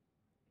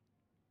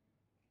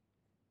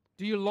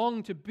 Do you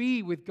long to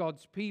be with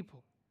God's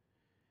people?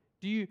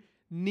 Do you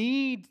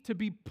need to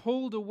be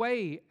pulled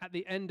away at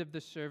the end of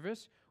the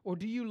service, or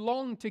do you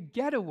long to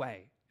get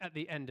away at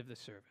the end of the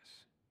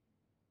service?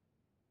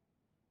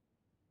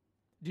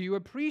 Do you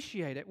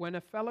appreciate it when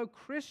a fellow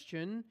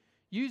Christian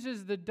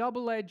uses the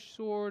double-edged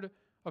sword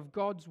of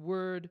God's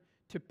Word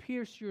to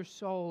pierce your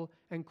soul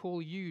and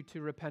call you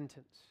to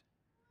repentance?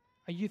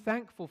 Are you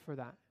thankful for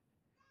that?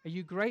 Are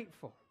you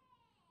grateful?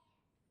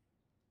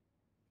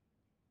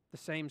 The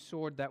same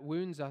sword that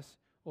wounds us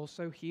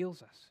also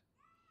heals us.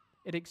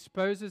 It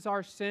exposes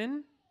our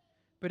sin,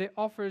 but it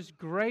offers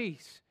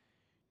grace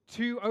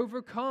to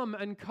overcome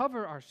and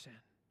cover our sin.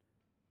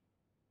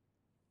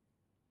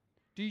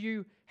 Do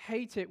you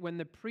hate it when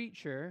the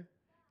preacher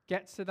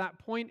gets to that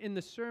point in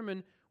the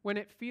sermon when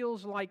it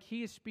feels like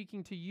he is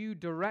speaking to you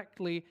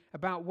directly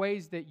about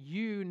ways that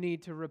you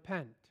need to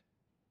repent,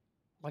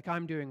 like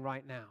I'm doing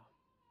right now?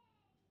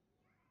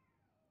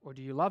 Or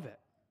do you love it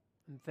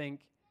and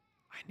think,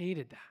 I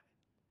needed that?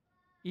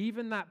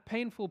 Even that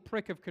painful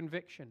prick of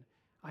conviction,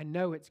 I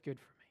know it's good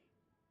for me.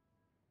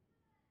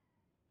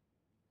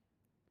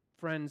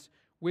 Friends,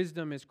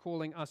 wisdom is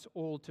calling us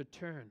all to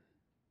turn.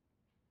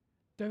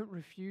 Don't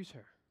refuse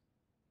her.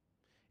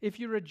 If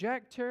you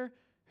reject her,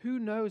 who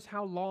knows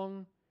how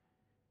long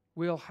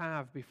we'll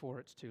have before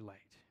it's too late.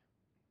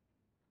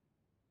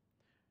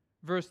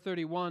 Verse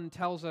 31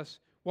 tells us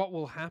what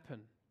will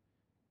happen.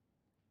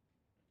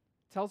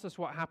 It tells us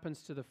what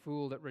happens to the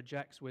fool that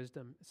rejects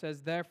wisdom. It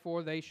says,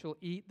 therefore they shall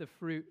eat the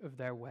fruit of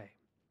their way.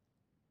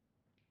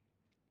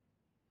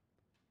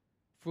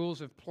 Fools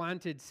have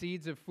planted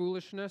seeds of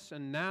foolishness,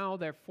 and now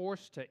they're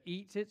forced to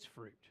eat its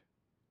fruit.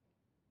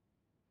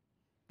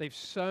 They've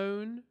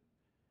sown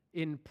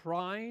in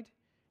pride,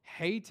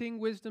 hating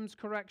wisdom's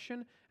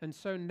correction, and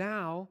so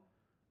now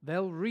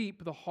they'll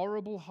reap the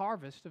horrible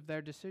harvest of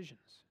their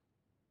decisions.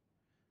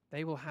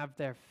 They will have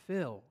their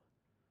fill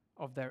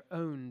of their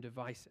own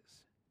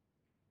devices.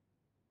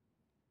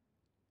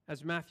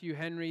 As Matthew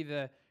Henry,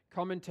 the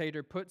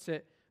commentator, puts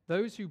it,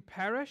 those who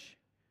perish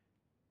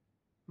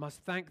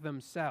must thank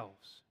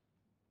themselves.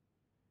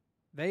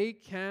 They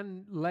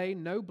can lay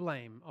no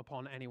blame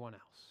upon anyone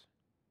else.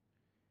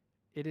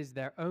 It is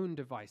their own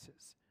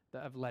devices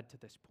that have led to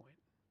this point.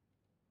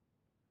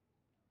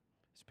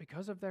 It's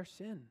because of their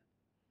sin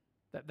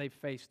that they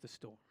face the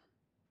storm.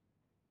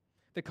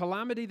 The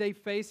calamity they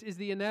face is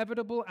the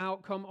inevitable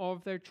outcome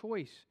of their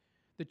choice,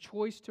 the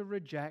choice to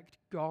reject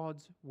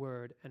God's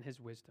word and His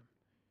wisdom.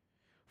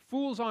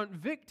 Fools aren't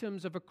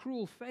victims of a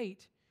cruel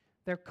fate,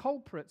 they're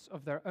culprits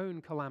of their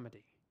own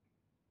calamity.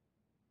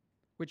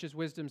 which is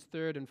wisdom's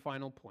third and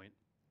final point.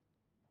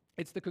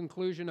 It's the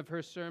conclusion of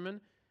her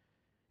sermon,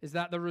 is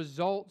that the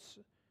results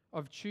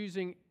of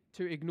choosing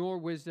to ignore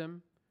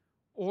wisdom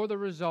or the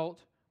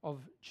result of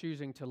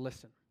choosing to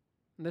listen.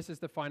 And this is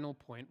the final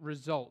point,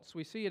 results.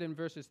 We see it in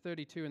verses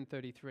 32 and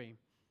 33.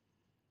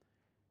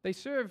 They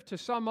serve to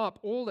sum up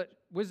all that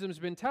wisdom's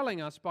been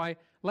telling us by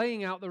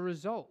laying out the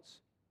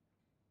results.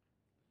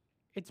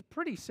 It's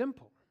pretty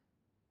simple.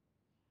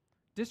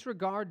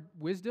 Disregard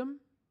wisdom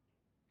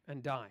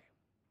and die,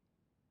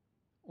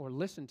 or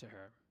listen to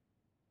her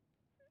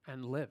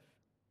and live.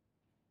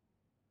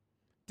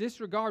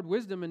 Disregard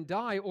wisdom and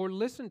die, or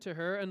listen to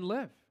her and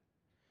live.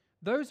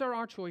 Those are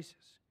our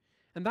choices.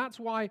 And that's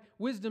why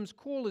wisdom's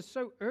call is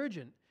so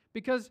urgent,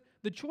 because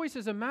the choice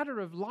is a matter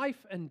of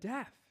life and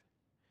death.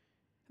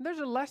 And there's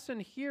a lesson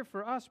here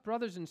for us,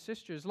 brothers and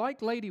sisters,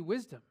 like Lady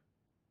Wisdom.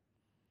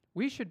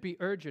 We should be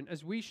urgent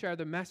as we share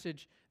the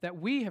message that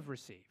we have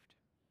received,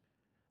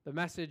 the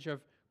message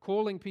of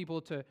calling people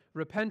to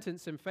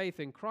repentance and faith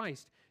in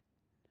Christ,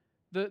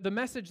 the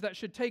message that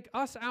should take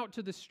us out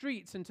to the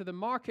streets and to the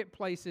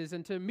marketplaces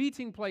and to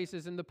meeting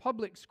places and the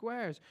public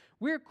squares.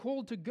 We're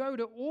called to go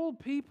to all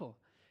people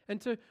and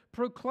to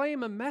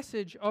proclaim a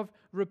message of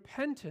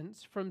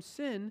repentance from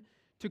sin,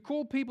 to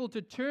call people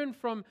to turn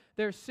from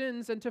their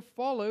sins and to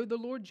follow the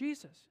Lord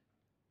Jesus,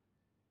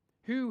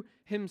 who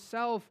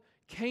himself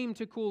came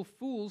to call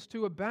fools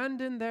to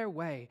abandon their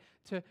way,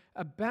 to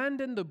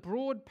abandon the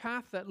broad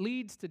path that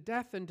leads to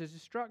death and to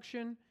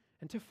destruction,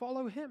 and to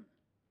follow him.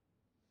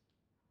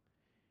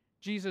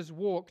 Jesus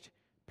walked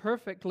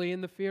perfectly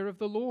in the fear of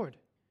the Lord,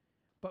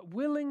 but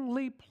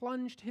willingly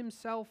plunged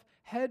himself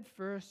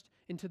headfirst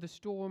into the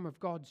storm of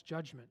God's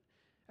judgment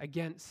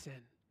against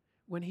sin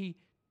when he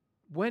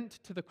went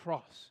to the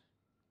cross.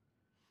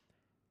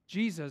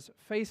 Jesus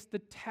faced the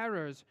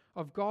terrors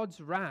of God's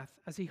wrath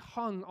as he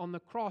hung on the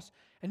cross.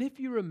 And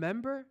if you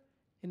remember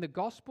in the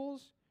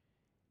Gospels,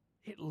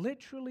 it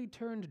literally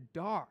turned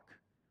dark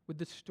with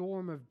the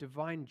storm of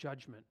divine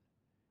judgment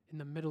in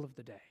the middle of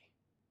the day.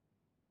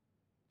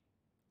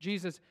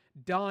 Jesus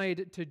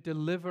died to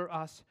deliver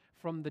us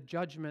from the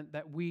judgment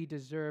that we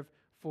deserve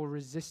for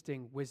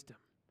resisting wisdom,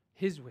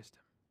 his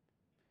wisdom.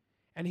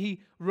 And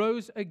he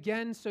rose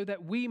again so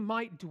that we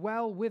might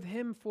dwell with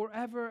him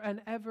forever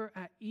and ever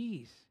at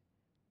ease.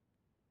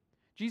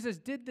 Jesus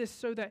did this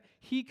so that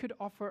he could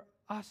offer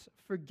us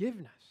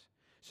forgiveness,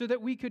 so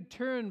that we could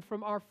turn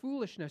from our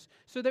foolishness,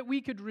 so that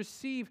we could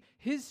receive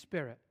his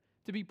Spirit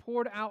to be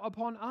poured out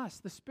upon us,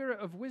 the Spirit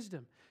of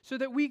wisdom, so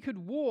that we could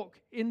walk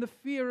in the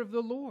fear of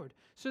the Lord,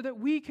 so that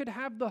we could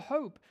have the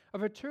hope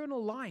of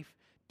eternal life,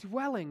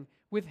 dwelling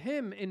with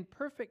him in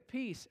perfect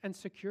peace and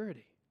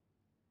security.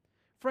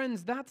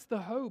 Friends, that's the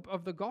hope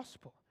of the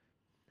gospel.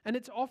 And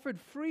it's offered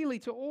freely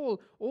to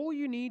all. All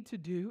you need to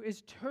do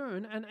is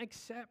turn and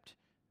accept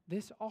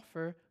this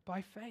offer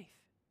by faith.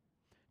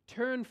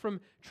 Turn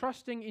from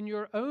trusting in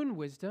your own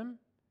wisdom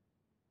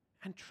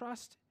and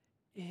trust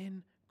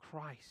in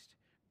Christ,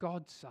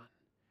 God's Son,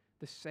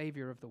 the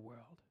Savior of the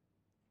world.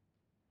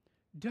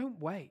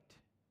 Don't wait.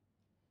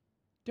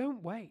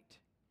 Don't wait.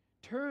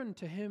 Turn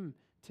to him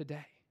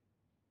today.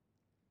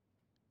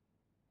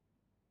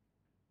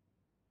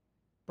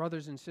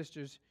 Brothers and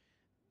sisters,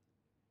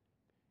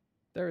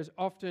 there is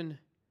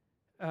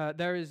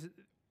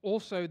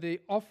also the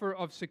offer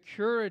of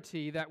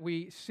security that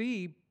we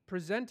see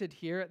presented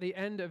here at the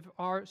end of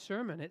our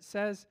sermon. It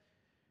says,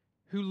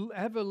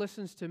 whoever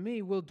listens to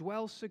me will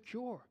dwell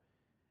secure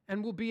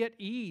and will be at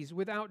ease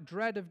without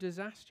dread of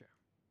disaster.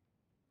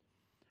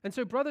 And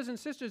so, brothers and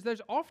sisters,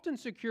 there's often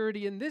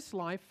security in this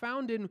life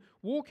found in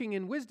walking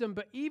in wisdom,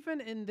 but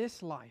even in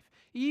this life,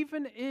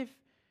 even if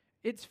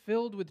it's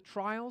filled with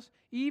trials,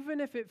 even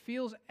if it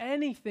feels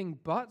anything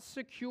but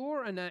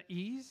secure and at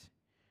ease,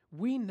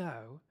 we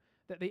know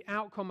that the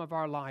outcome of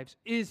our lives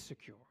is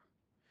secure.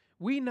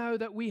 We know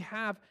that we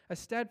have a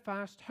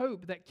steadfast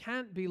hope that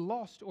can't be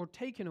lost or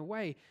taken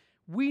away.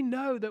 We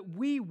know that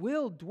we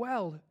will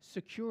dwell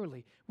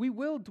securely. We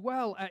will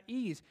dwell at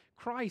ease.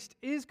 Christ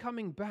is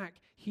coming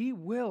back. He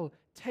will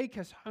take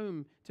us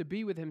home to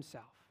be with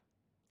himself.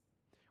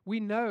 We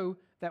know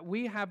that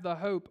we have the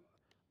hope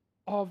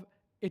of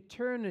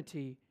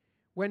eternity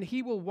when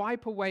he will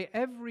wipe away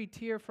every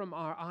tear from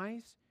our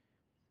eyes.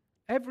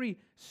 Every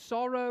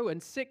sorrow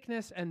and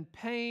sickness and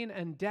pain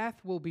and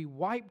death will be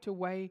wiped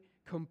away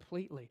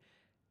completely.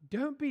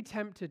 Don't be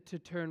tempted to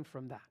turn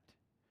from that.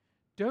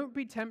 Don't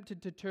be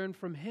tempted to turn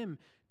from him,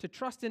 to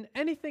trust in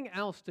anything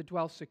else to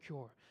dwell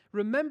secure.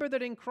 Remember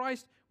that in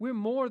Christ we're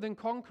more than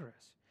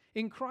conquerors.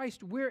 In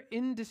Christ we're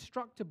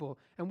indestructible,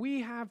 and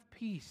we have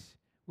peace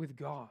with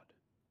God,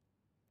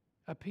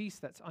 a peace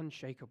that's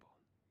unshakable.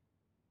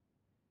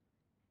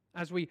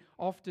 As we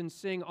often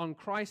sing, on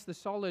Christ the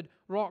solid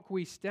rock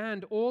we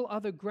stand, all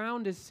other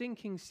ground is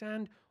sinking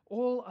sand,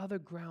 all other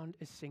ground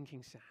is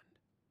sinking sand.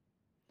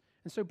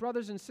 And so,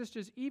 brothers and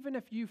sisters, even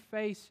if you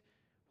face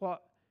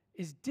what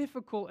is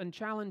difficult and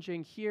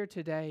challenging here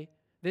today,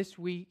 this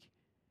week,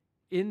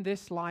 in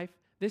this life,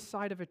 this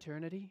side of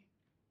eternity,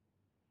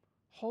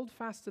 hold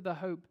fast to the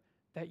hope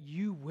that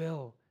you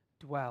will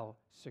dwell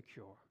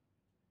secure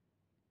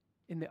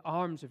in the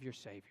arms of your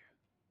Savior.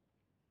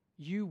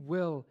 You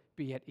will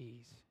be at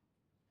ease.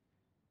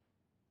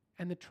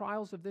 And the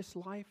trials of this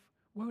life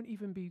won't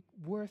even be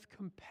worth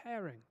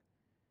comparing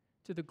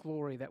to the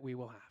glory that we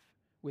will have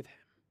with Him.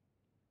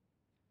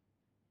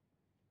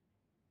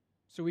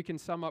 So we can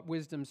sum up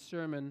Wisdom's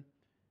sermon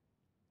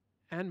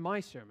and my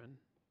sermon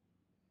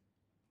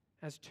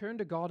as turn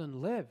to God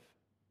and live,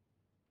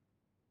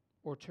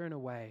 or turn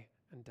away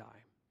and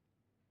die.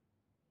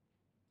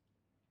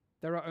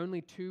 There are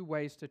only two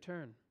ways to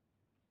turn.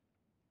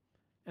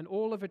 And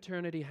all of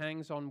eternity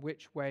hangs on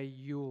which way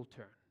you'll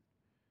turn.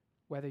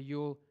 Whether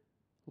you'll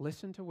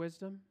listen to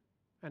wisdom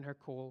and her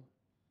call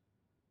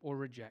or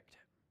reject it.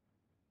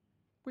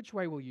 Which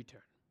way will you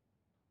turn?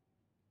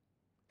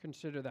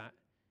 Consider that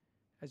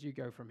as you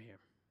go from here.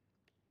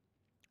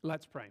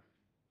 Let's pray.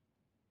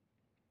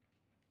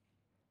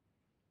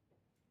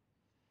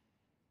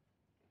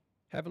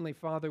 Heavenly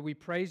Father, we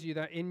praise you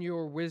that in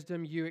your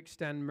wisdom you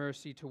extend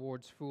mercy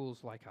towards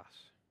fools like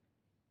us.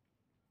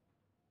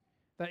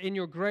 That in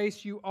your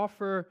grace you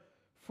offer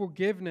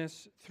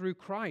forgiveness through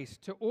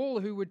Christ to all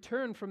who would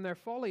turn from their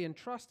folly and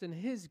trust in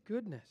His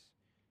goodness.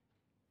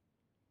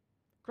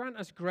 Grant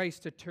us grace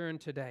to turn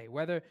today,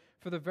 whether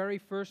for the very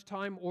first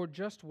time or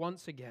just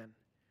once again.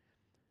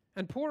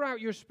 And pour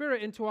out your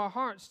Spirit into our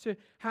hearts to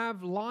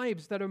have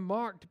lives that are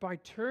marked by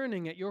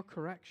turning at your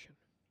correction.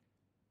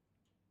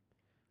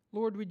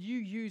 Lord, would you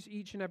use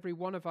each and every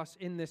one of us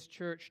in this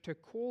church to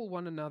call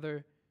one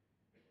another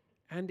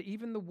and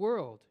even the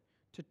world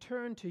to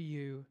turn to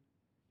you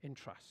in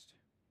trust.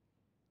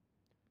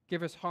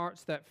 Give us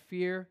hearts that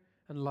fear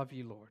and love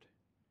you, Lord.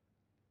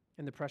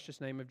 In the precious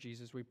name of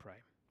Jesus we pray.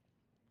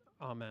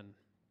 Amen.